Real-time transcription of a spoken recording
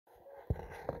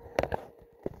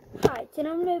Today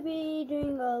I'm going to be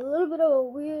doing a little bit of a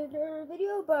weirder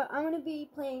video, but I'm going to be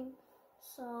playing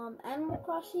some Animal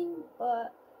Crossing,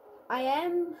 but I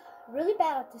am really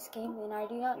bad at this game and I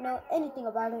do not know anything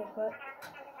about it, but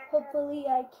hopefully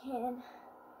I can.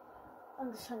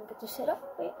 I'm just trying to get this set up,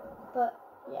 but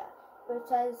yeah, but it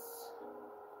says,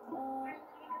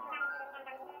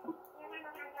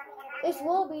 this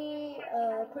will be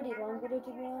a pretty long video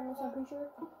to be honest, I'm pretty sure,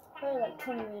 probably like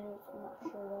 20 minutes, I'm not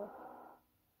sure though.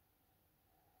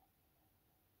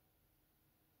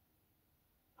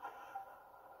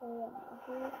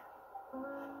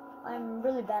 I'm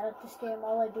really bad at this game.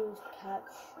 All I do is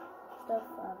catch stuff.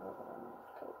 I don't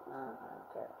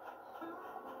care.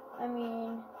 I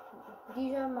mean,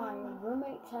 these are my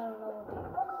roommates. I don't know what they call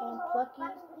them. Plucky.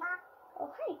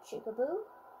 Oh, hey, Chickaboo.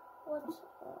 What's...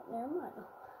 Oh, never mind.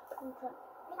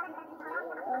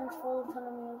 It's full of a ton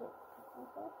of music.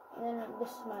 Okay. And then this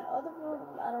is my other room.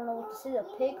 I don't know what this is. A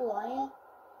pig, lion.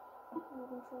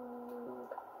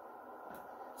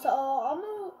 So all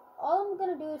I'm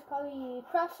gonna do is probably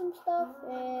craft some stuff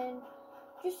and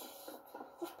just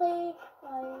play,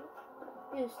 like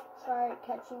just try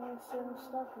catching some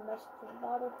stuff and mess with the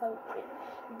bottle. Probably,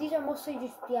 these are mostly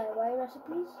just DIY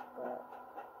recipes, but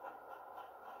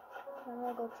I'm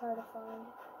gonna go try to find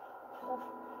stuff.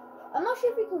 I'm not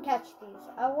sure if you can catch these.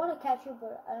 I want to catch it,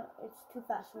 but it's too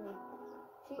fast for me.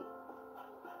 See?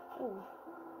 Ooh,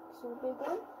 this is a big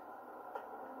one.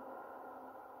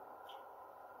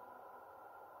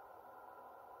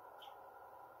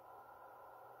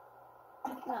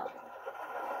 No.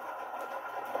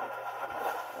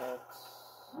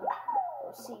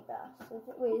 It's sea bass.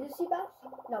 Wait, is it sea bass?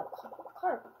 No,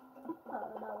 carp. I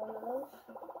don't have one of those.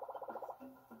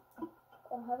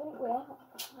 I don't have any. Wait, I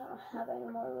don't have any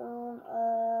more room.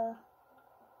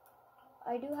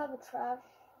 I do have a trash.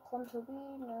 Clumps of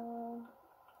weed. No.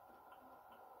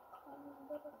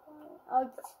 I'll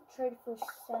just trade for $7.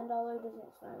 It's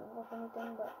not even worth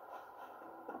anything, but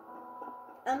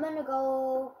I'm gonna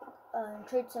go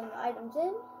trade some items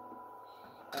in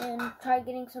and try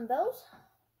getting some bells.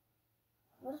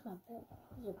 What is my bell?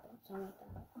 What is a bell? Something like that.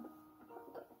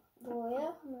 Okay. Well,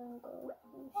 yeah, I'm gonna go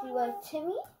see what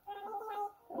Timmy.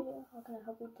 How can I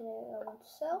help you today? I want to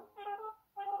sell.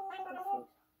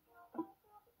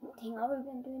 Dang, I've already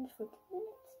been doing this for 2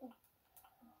 minutes.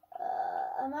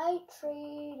 I might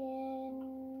trade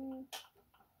in.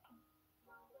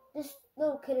 This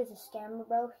little kid is a scammer,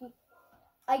 bro.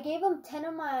 I gave him 10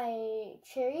 of my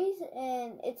cherries,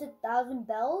 and it's 1,000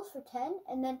 bells for 10.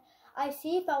 And then I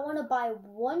see if I want to buy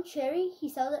one cherry, he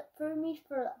sells it for me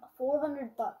for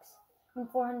 $400. I mean,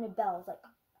 400 bells. Like,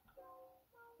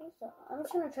 I'm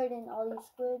just gonna trade in all these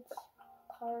squids,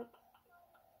 carp,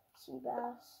 sea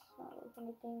bass. Not worth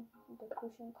anything. The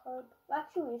cushion carp.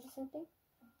 Actually, is the same thing?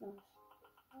 No,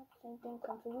 it's not the same thing.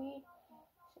 Comes to weed.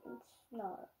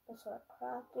 No, that's what I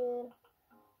crafted.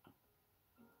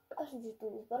 I should just do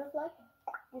this butterfly.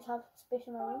 Just have space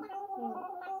in my room.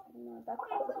 In my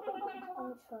backpack. How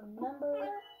much for a number?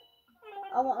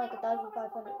 I want like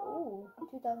 1,500. Ooh,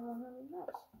 2,100. Nice.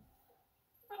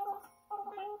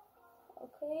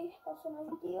 Okay, that's a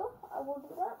nice deal. I will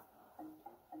do that.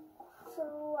 So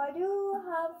I do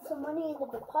have some money in the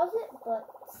deposit, but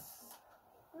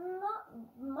not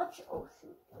much. Oh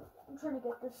shoot! I'm trying to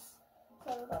get this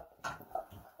set up.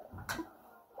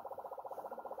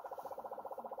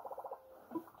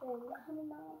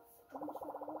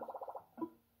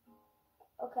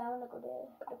 Okay, I'm gonna go to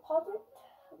deposit.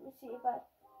 Let me see if I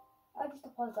just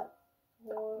deposit like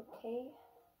 4K.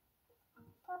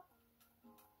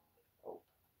 Oh,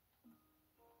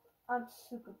 I'm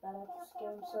super bad at this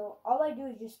game, so all I do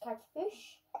is just catch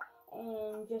fish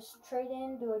and just trade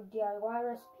in, do a DIY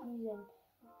recipes, and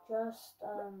just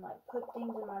like put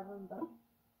things in my room. But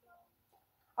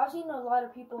I've seen a lot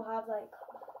of people have like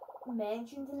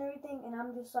mansions and everything, and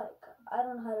I'm just like, I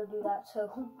don't know how to do that,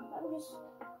 so I'm just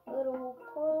a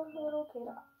poor little kid.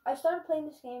 I started playing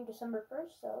this game December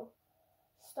 1st, so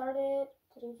today's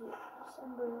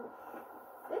December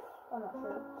 5th? I'm not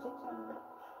sure, 6th,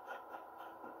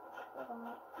 I don't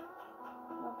know.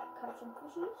 I'm not catching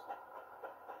fishies.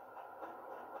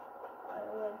 I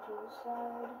went to the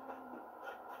side.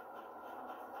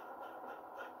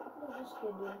 What is this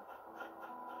kid doing?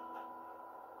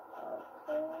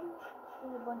 Okay,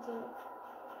 there's a bunch of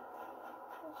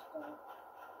stuff.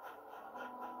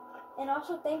 And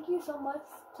also, thank you so much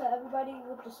to everybody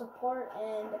with the support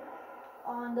and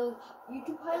on those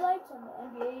YouTube highlights on the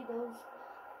NBA.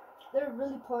 They're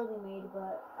really poorly made,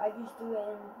 but I just do it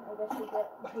and I guess they get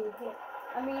a hit.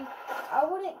 I mean, I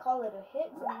wouldn't call it a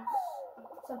hit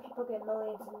since some people get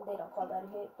millions and they don't call that a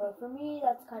hit, but for me,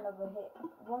 that's kind of a hit.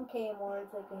 1K or more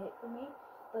is like a hit for me.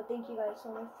 But thank you guys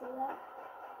so much for that.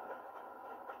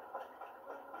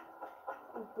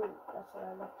 Oh, boot. That's what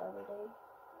I left the other day.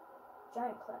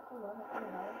 Giant clap. Oh, I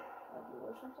don't know. Maybe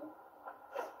or something.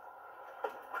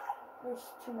 There's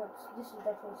too much. This is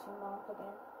definitely swim off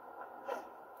again.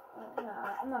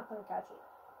 Nah, I'm not gonna catch it.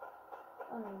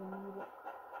 I don't even need it.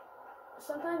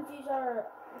 Sometimes these are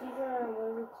what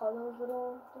do we call those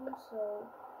little things? So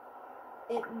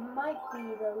it might be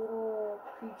the little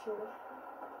creature.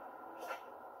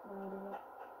 No, it isn't.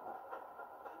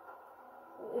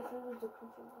 If it was a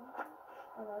creature,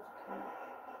 oh no, it's a camera.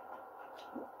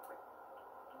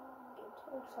 Get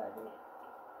so excited.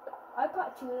 I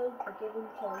caught 2 of those. I gave them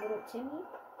to a little Timmy.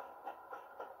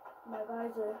 My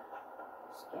guy's a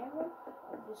scammer.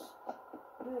 I just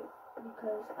do it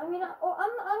because I mean I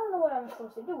don't know what I'm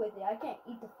supposed to do with it. I can't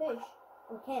eat the fish,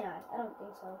 or can I? I don't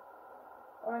think so.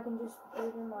 Or I can just put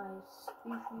it in my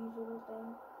species little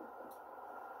thing.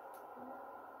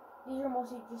 These are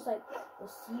mostly just like the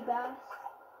sea bass.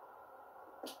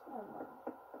 I don't know.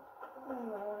 I don't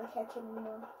even want to catch it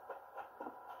anymore.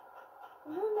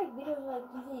 I'm gonna make videos like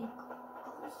these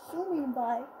consuming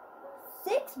by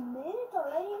 6 minutes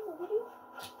already in the video.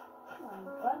 Oh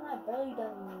my god, and I've barely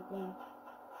done anything.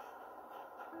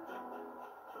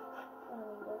 I don't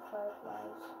mean those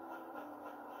fireflies.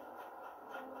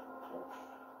 Fish.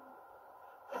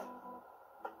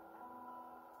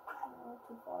 Not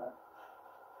too far.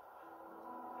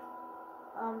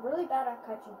 I'm really bad at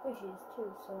catching fishes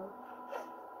too, so.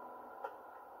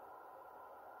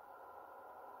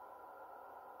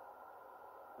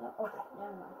 No, okay,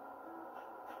 never mind.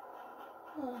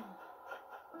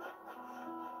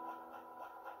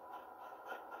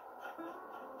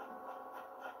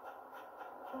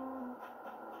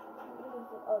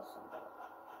 Oh, something.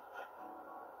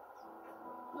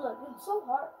 Look, it's so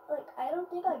hard. Like, I don't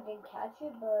think I can catch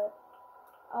it, but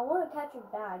I want to catch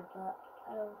it bad, but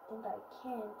I don't think I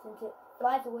can since it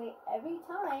flies away every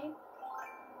time.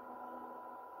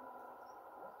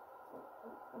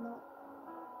 No.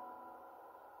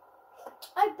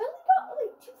 I barely got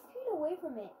like 2 feet away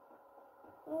from it.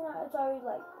 And it's already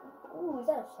like, ooh, is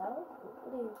that a shell?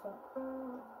 What is that?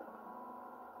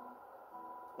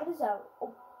 What is that?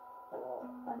 Oh,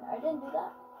 I didn't do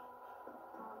that.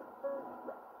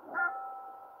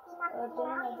 Didn't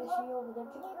I just see you over there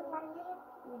too?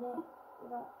 We don't.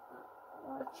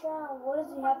 Watch out. What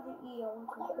does he have to eat? I want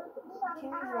to.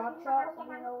 Timmy's rock shot. I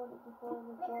didn't know what it before it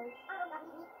was.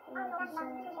 And like he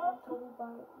said, I'm totally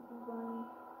buying.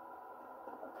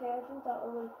 Okay,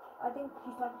 I think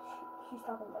she's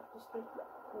talking about this kid.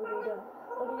 What are you doing?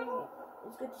 What are you doing?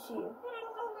 It's good to see you.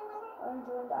 I'm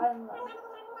enjoying the island life.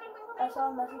 I saw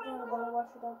a message in the bottle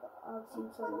wash it up. I've seen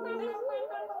so many.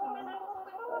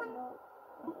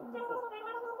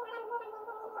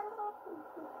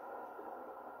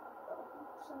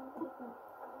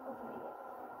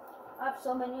 I have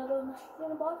so many of those messages in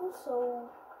the bottle, so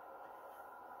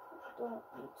don't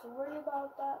need to worry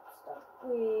about that stuff.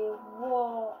 Wait,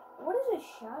 whoa. What is a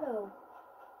shadow?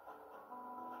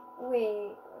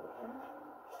 Wait.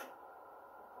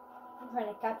 I'm trying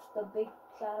to catch the big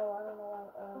shadow. I don't know why.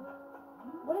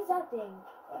 What is that thing?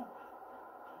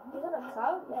 Is that a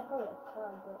cloud? Yeah, probably a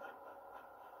cloud, but.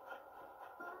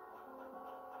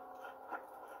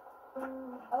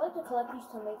 I like to collect these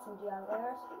to make some DIY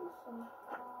recipes. So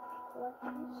collect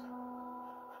these.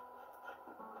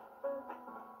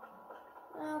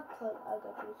 I'll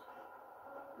get these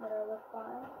that are left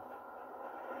behind.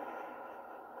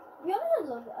 To be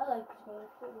honest, I like this game.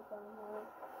 It's pretty fun.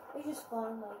 It's just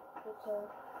fun. Like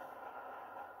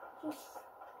just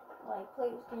like play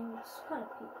this game. It's kind of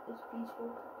peaceful.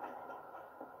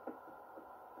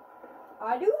 I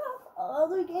do have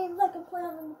other games I can play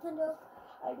on the Nintendo.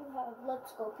 I do have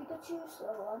Let's Go Pikachu, so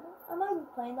I might be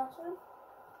playing that soon.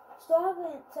 Still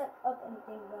haven't set up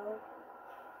anything though.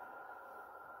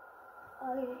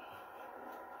 I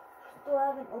still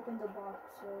haven't opened the box,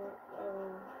 so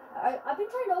I've been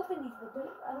trying to open these, but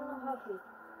I don't know how to.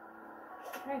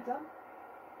 Can I jump?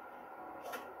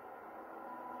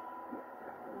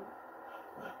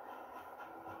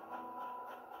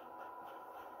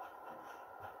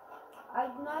 I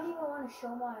do not even want to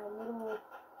show my little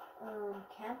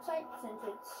campsite since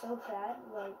it's so sad.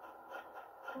 Like,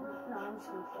 no, I'm just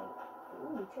gonna show it.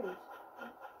 Ooh, trees.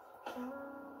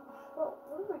 Well,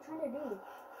 what am I trying to do?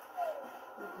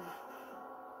 Okay.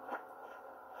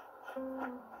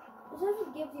 It says it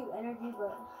gives you energy,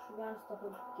 but to be honest, the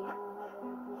whole game won't have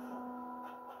energy, so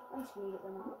I'm just gonna eat it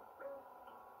for now.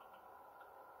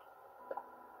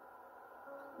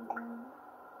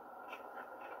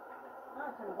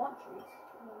 kind of want trees.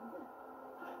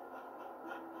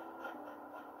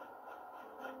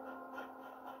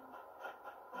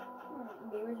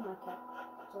 Where's my cat?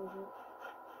 It's over here.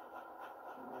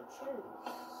 No cherries.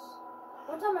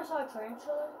 One time I saw a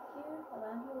tarantula here,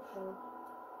 around here, so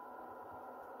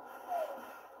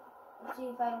let's see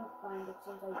if I don't find it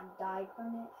since I died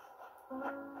from it. I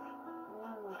don't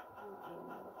really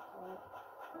know what to call it.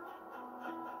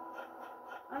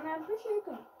 I mean, I'm pretty sure you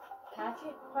can catch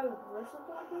it, probably worth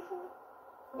something, I'm pretty sure.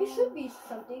 It should be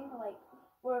something like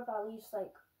worth at least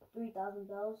like 3,000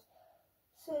 bells,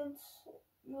 since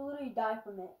you literally die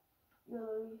from it. You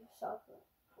literally suffer.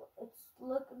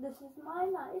 Look, this is my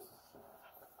nice.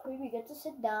 We get to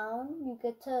sit down. You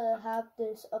get to have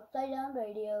this upside down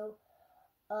radio,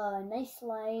 a nice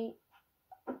light,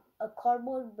 a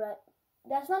cardboard bread.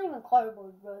 That's not even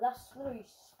cardboard, bro. That's literally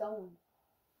stone.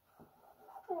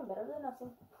 Better than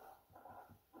nothing.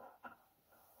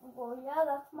 Well, yeah,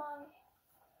 that's my.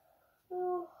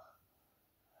 Oh,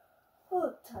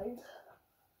 tight.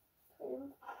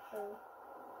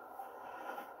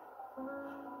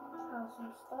 Have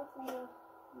some stuff in the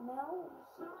mail.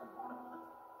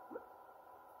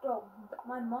 Bro,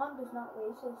 my mom does not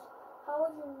racist. How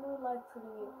is your new life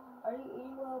treating you? Are you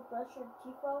eating well? Brush your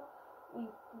teeth well?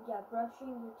 Yeah,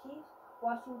 brushing your teeth,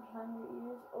 washing behind your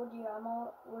ears. Oh dear, I'm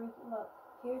all waking up.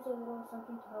 Here's a little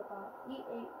something to help out.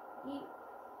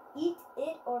 Eat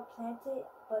it or plant it,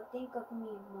 but think of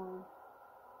me, Mom.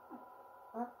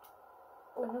 Huh?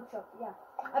 Oh, milk shop, yeah.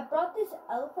 I brought this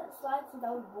elephant slide since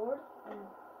I was bored, and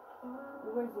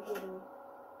where's the video?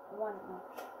 I want it now.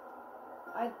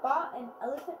 I bought an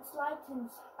elephant slide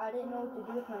since I didn't know what to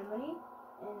do with my money,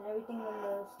 and everything in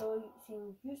the store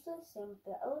seemed useless, same with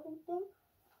the elephant thing.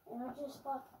 And I just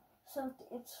bought something,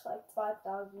 it's like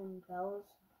 5,000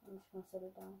 bells. I'm just gonna set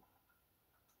it down.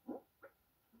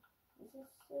 Is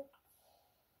this it?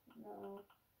 No.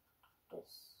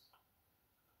 This.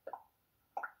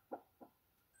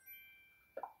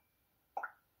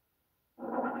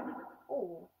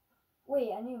 Oh.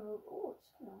 Wait, I need to move. Oh, it's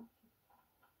kind of.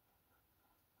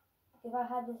 If I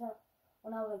had this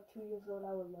when I was like 2 years old,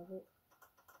 I would love it.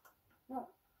 No.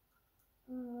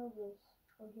 Move this.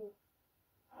 Over here.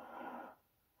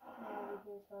 No, over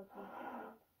here so I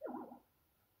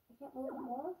can't move it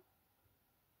more?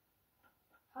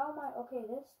 How am I? Okay,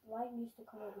 this light needs to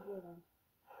come over here then.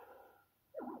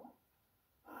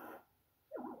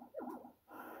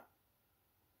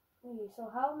 Wait, so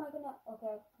how am I gonna?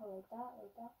 Okay, like that,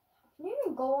 like that. Can you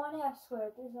even go on it? I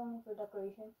swear, this is only for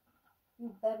decoration.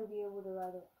 You better be able to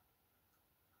ride it.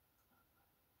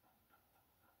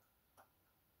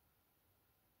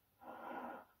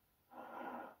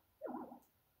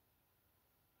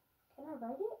 Can I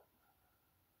ride it?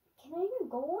 Can I even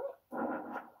go on it?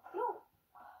 No.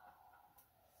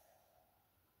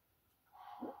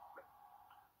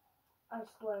 I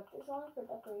swear, if this is only for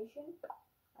decoration,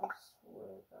 I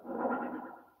swear, bro.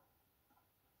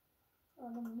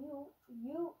 And then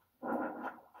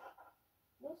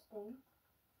this thing.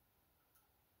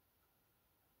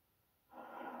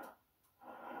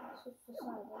 Switch the side,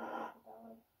 let me put it that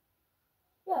way.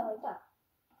 Yeah, like that.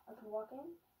 I can walk in.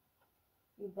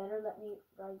 You better let me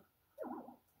ride.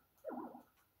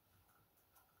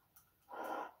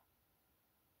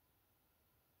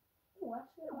 Oh,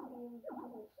 actually, I'm not able to do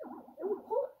this. Ooh,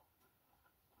 pull it.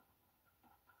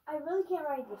 I really can't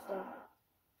ride this though.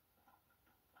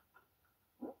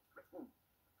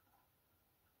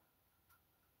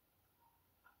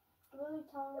 Really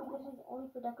telling me this is only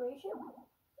for decoration?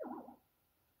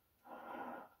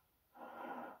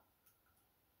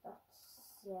 That's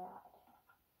sad.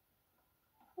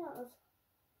 Yeah, let's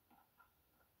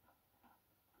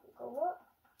go up.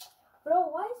 Bro,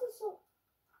 why is it so...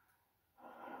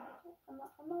 I'm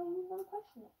not even gonna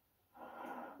question it.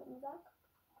 Put me back.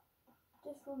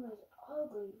 This room is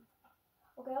ugly.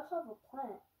 Okay, I also have a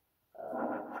plant.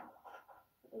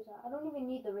 What is that? I don't even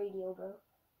need the radio, bro.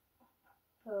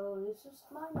 So this is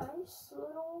my nice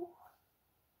little...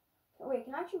 Wait,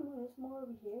 can I actually move this more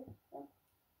over here then?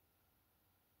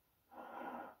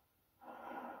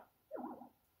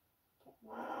 Can't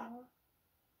move it more.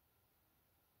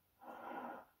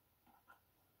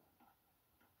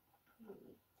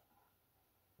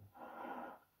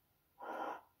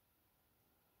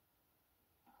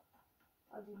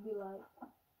 I'll just be like,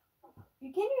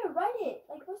 you can't even write it.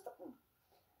 Like, what's the point?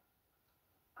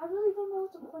 I really don't know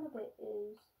what the point of it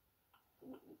is.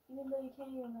 Even though you can't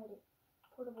even write it.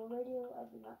 Portable radio, I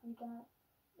do not need that.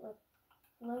 Like,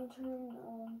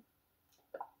 lantern,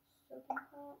 serpent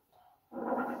plant.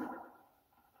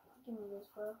 Give me this,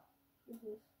 bro. This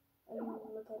is, I didn't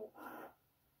even look at it.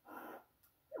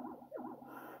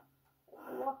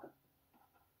 walk.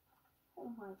 Oh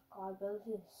my god, bro,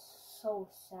 this is so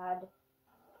sad.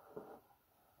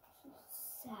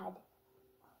 Sad.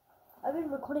 I've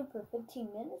been recording for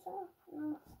 15 minutes now.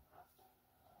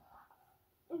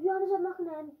 To be honest,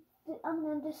 I'm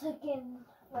gonna end this like in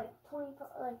like 25,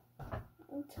 like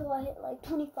until I hit like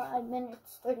 25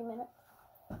 minutes, 30 minutes.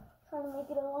 Trying to make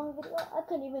it a long video. I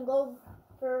couldn't even go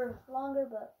for longer,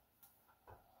 but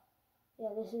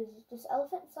yeah, this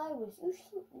elephant side was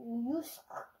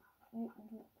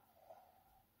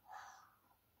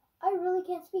I really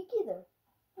can't speak either.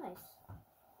 Nice.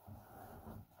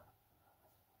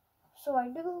 So I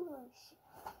do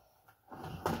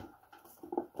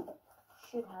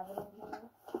should have it in here.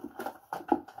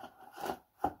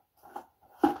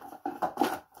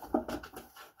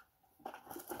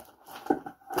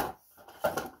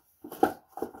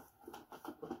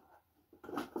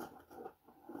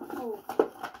 Oh.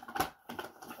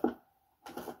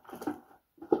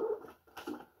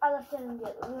 I left it in the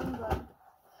other room, but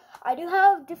I do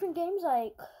have different games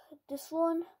like this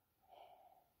one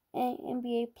and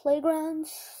NBA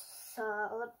Playgrounds,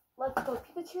 Let's Go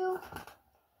Pikachu,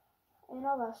 and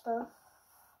all that stuff.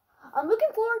 I'm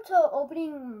looking forward to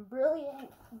opening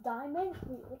Brilliant Diamond.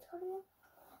 Wait, what's it called again?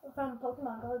 From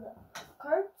Pokemon Go, the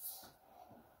cards.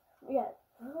 Yeah,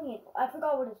 Brilliant. I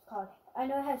forgot what it's called. I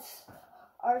know it has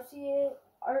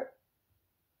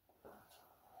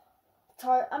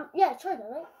Charizard, yeah,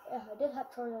 Charizard, right? Yeah, I did have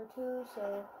Charizard too, so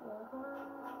yeah.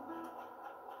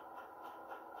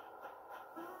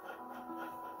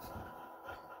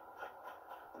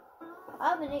 I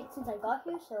haven't ate since I got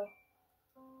here, so.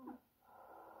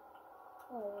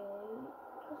 Wait.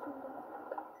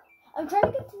 I'm trying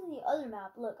to get to the other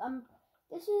map. Look,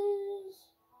 this is.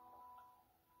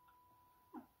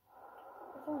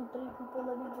 There's only 3 people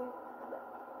living here.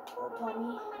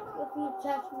 Tommy, if you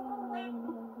catch me,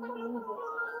 leave it.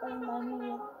 Remind me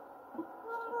of.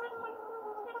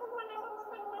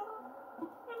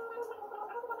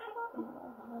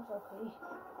 That's okay.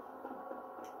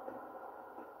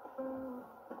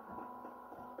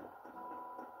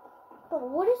 But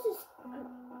what is this?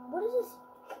 What is this?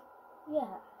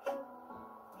 Yeah.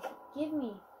 Give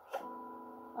me.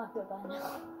 Oh, I feel bad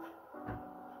now.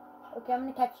 Okay, I'm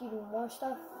gonna catch even more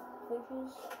stuff.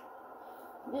 Fishes.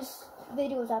 This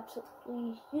video is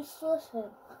absolutely useless.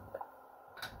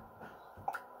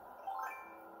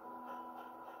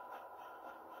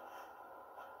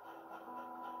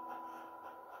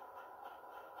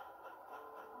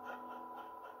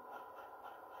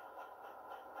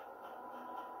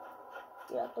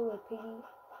 Get out the way, piggy.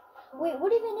 Wait,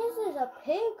 what even is this? A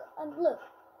pig? Look.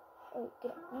 Wait,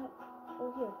 get up.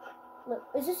 Over here. Look,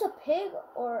 is this a pig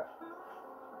or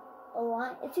a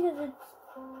lion? It's because it's.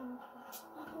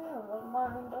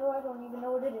 I don't even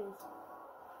know what it is.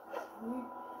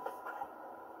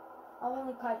 I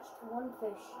only caught 1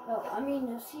 fish. No, I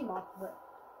mean a sea moth, but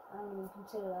I don't even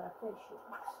consider that a fish.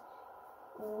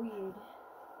 It's weird.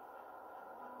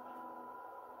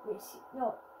 Wait,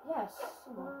 no, yes,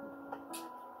 sea moth.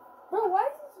 Bro, why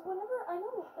is this? Whenever I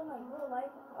know in like real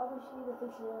life, I always see the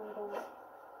fish there and go.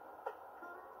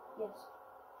 Yes.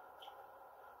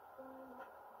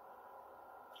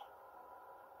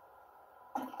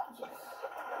 Yes.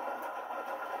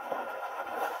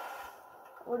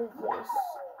 What is this?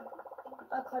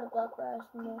 I caught a black bass,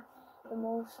 the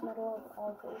most metal of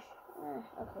all fish.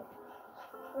 Okay.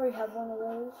 I already have one of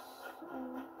those.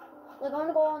 Like, I'm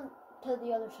gonna go on to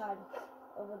the other side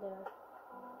over there.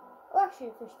 Oh, actually, a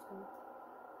fish is coming.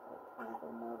 I'm gonna go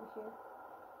more over here.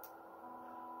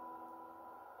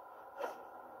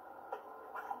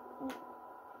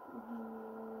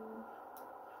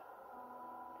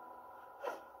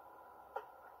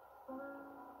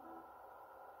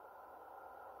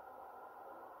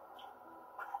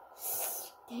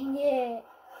 Dang it.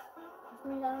 Which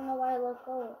means I don't know why I let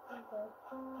go. Okay.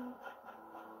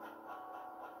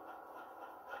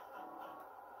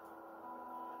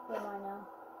 Where am I now?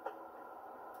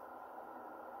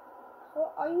 Oh,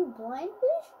 are you blind,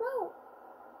 fish, bro?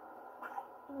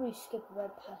 Let me skip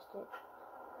right past it.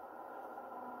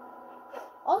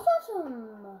 Also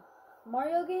some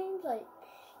Mario games, like,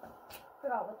 I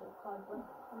forgot what they're called, but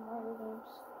some Mario games.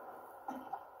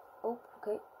 Oh,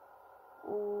 okay.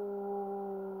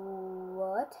 Ooh,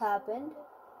 what happened?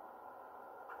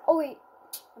 Oh wait,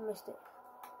 I missed it.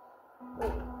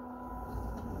 Wait.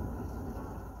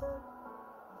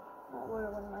 Not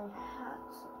where one of my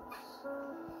hats is.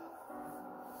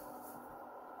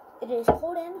 It is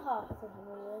cold and hot for some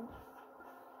reason.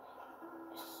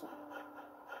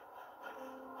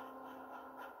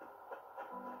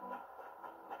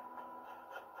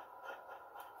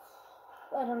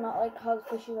 I do not like how the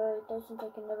fishes are right there since I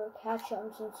can never catch them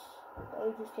since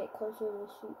they just get closer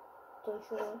to the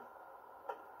shore.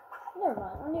 Never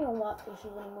mind, I don't even want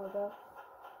fishes anymore, bro.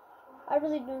 I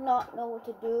really do not know what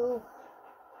to do.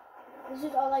 This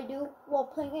is all I do while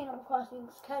playing Animal Crossing: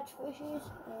 catch fishes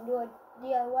and do a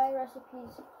DIY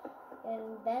recipes,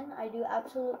 and then I do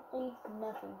absolutely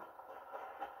nothing.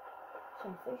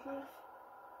 Some fishes.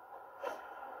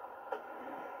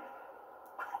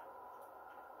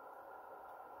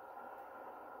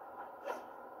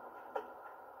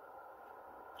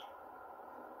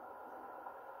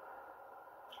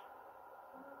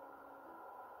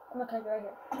 I'm gonna catch it right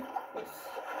here. Yes.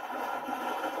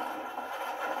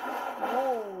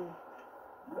 Whoa.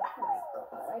 Oh my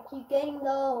god, I keep getting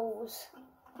those.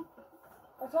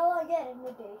 That's all I get in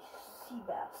the day. Sea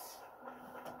bass.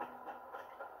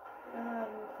 I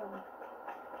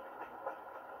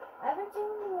haven't seen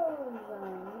those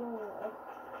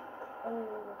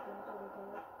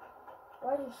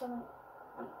why is there so many?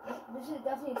 This is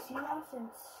definitely a sea mouse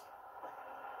since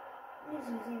this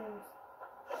is even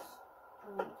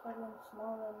it's probably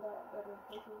smaller than the other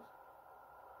fishes.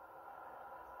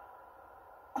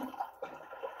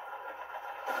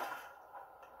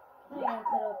 I'm gonna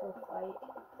cut up a fight.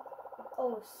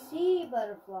 Oh, sea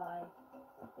butterfly.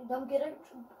 Don't get it.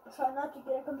 Try not to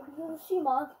get it confused with a sea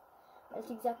moth. That's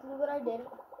exactly what I did.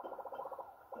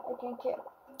 I can't carry.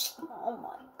 Oh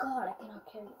my god, I cannot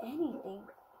carry anything.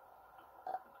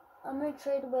 I'm gonna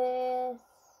trade with.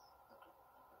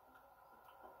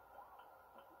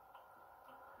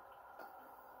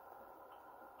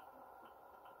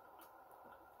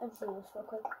 Let's do this real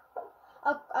quick.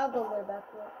 I'll go right back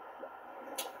to it.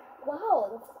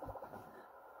 Wow,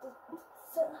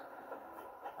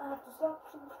 I have to swap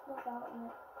some stuff out in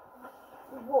it.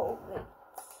 Whoa, wait.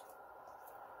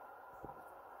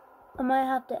 I might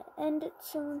have to end it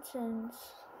soon since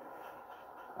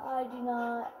I do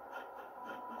not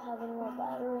have any more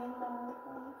battery in my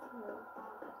phone.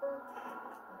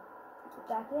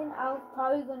 Back in, I'm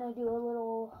probably gonna do a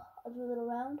little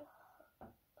round.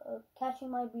 Catching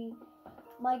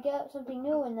might get something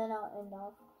new, and then I'll end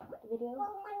off the video.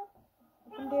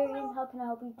 I'm Darian. How can I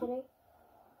help you today?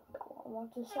 I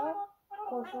want to sell. Of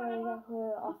course, I already got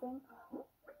clear offering.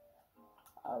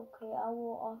 Okay, I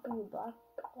will offer you a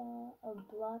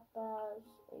black bass,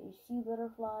 a sea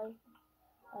butterfly,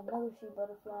 another sea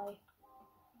butterfly,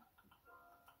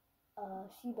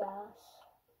 sea bass.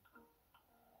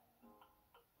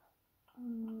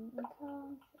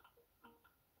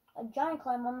 A giant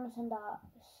clam. I'm gonna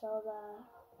sell that.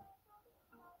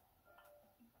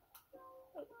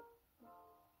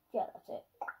 Yeah, that's it.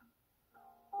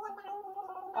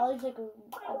 I'll use like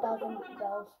 1,000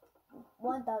 bells.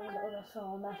 1,000 bells, that's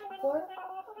all I'm asking for.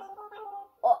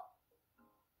 Oh!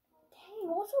 Dang,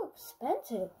 what's so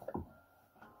expensive?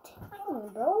 Dang,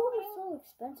 bro, what's so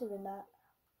expensive in that?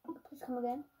 Please come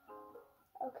again.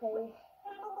 Okay.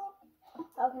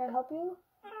 How can I help you?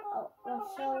 Oh,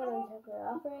 let's sell it. We're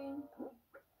offering.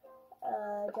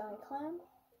 Giant clam.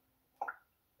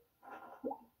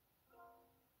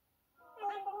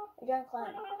 A giant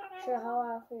clam. Sure, how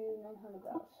I offer you 900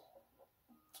 bells.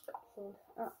 Food.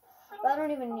 Oh, but I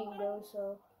don't even need those,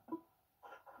 so.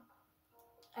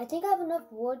 I think I have enough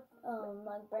wood,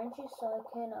 like branches, so I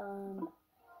can,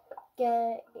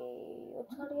 get a,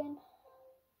 what's it called again?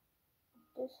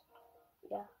 This?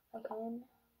 Yeah, I can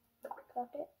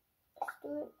craft it. Let's do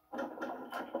it.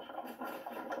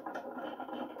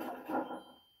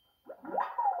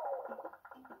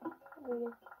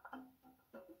 We're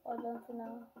all done for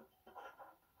now.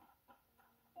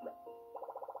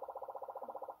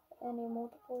 And a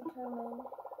multiple tournament.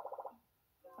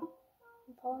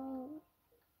 I'm following.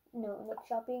 No, next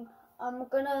shopping. I'm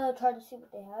gonna try to see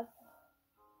what they have.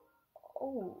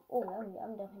 Oh,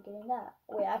 I'm definitely getting that.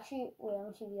 Wait, let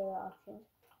me see the other options.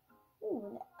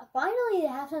 Ooh, finally they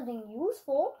have something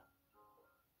useful.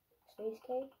 Space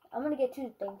cake. I'm gonna get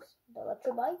two things. The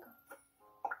electro bike.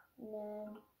 And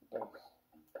then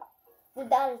this.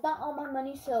 That is not all my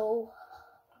money, so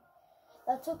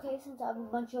that's okay since I have a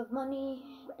bunch of money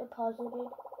deposited.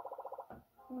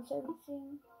 I'm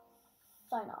servicing.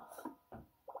 Sign off.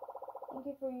 Thank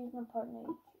you for using a partner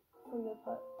for your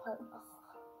part.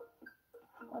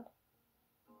 What?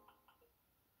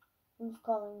 Who's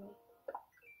calling me?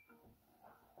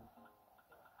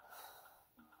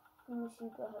 Let me see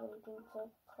if I have anything to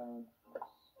claim.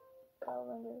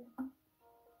 Calendar.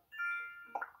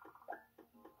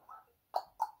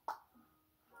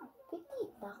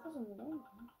 50,000 then.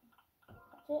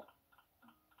 That's it.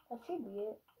 That should be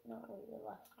it. No, wait, the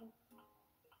last one.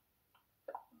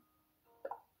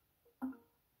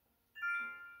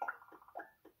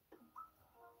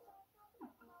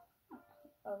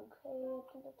 Okay, I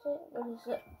think that's it. What is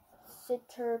it?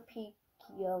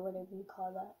 Citurpecia, whatever you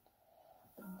call that.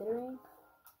 The bittering.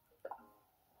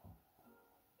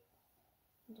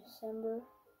 December.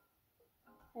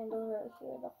 And those are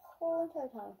here the whole entire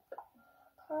time.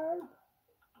 Card.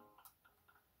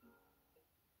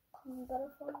 Common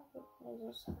butterfly. What is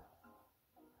this?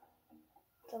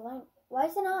 July. Why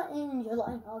is it not in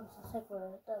July and August? It's like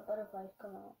where the butterflies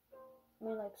come out. I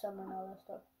mean, like summer and all that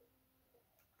stuff.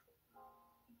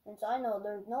 Since I know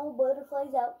there's no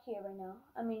butterflies out here right now.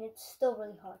 I mean, it's still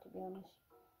really hot, to be honest.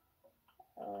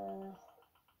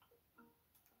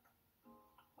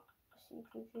 Sea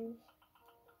creatures.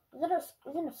 Isn't a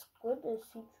squid a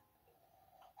sea?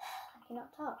 I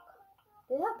cannot talk.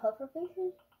 Do they have puffer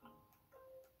fishes?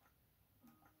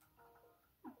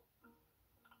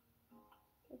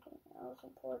 Okay, that was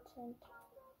important.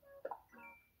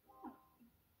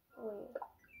 Wait,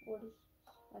 what is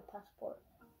my passport?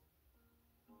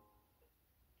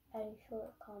 Add a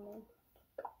short comment.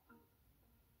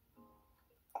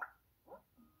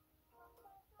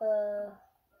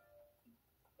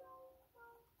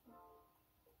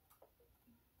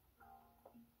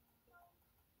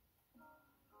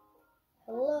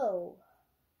 Hello.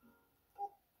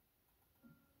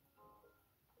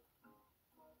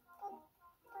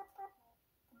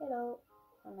 Hello.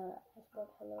 Oh no, I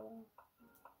spelled hello.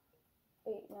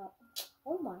 Wait, no.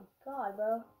 Oh my god,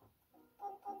 bro.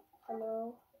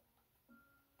 Hello.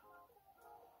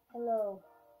 Hello.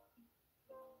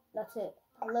 That's it.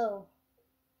 Hello.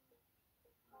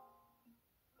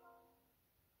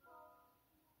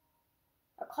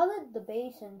 I call it the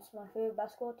Bay since my favorite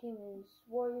basketball team is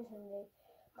Warriors and they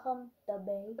come the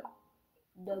Bay.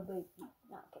 The Bay.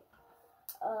 Not kidding.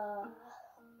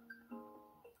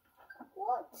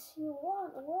 What you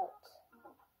want?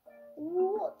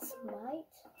 What,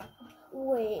 mate?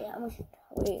 Wait,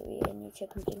 wait, I need to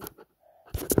check something.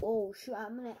 Oh shoot,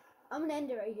 I'm gonna end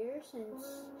it right here since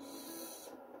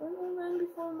we're running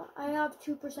before I have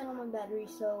 2% on my battery,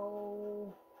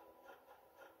 so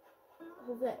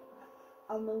hopefully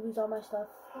I'm gonna lose all my stuff.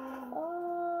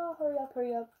 Oh,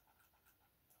 hurry up.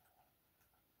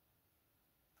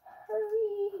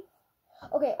 Hurry.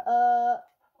 Okay, no,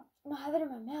 I have it in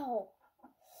my mail.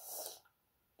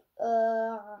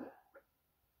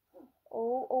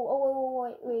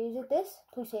 Wait, is it this?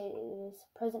 Please say it is.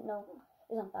 Present, no,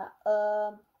 it's not that.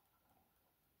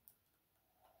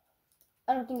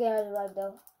 I don't think it has arrived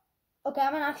though. Okay,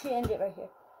 I'm gonna actually end it right here.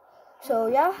 So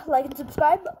yeah, like and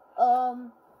subscribe.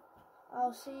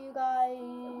 I'll see you guys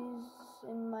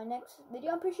in my next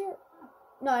video, I'm pretty sure.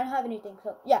 No, I don't have anything,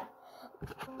 so yeah.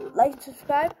 Like and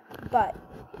subscribe. Bye.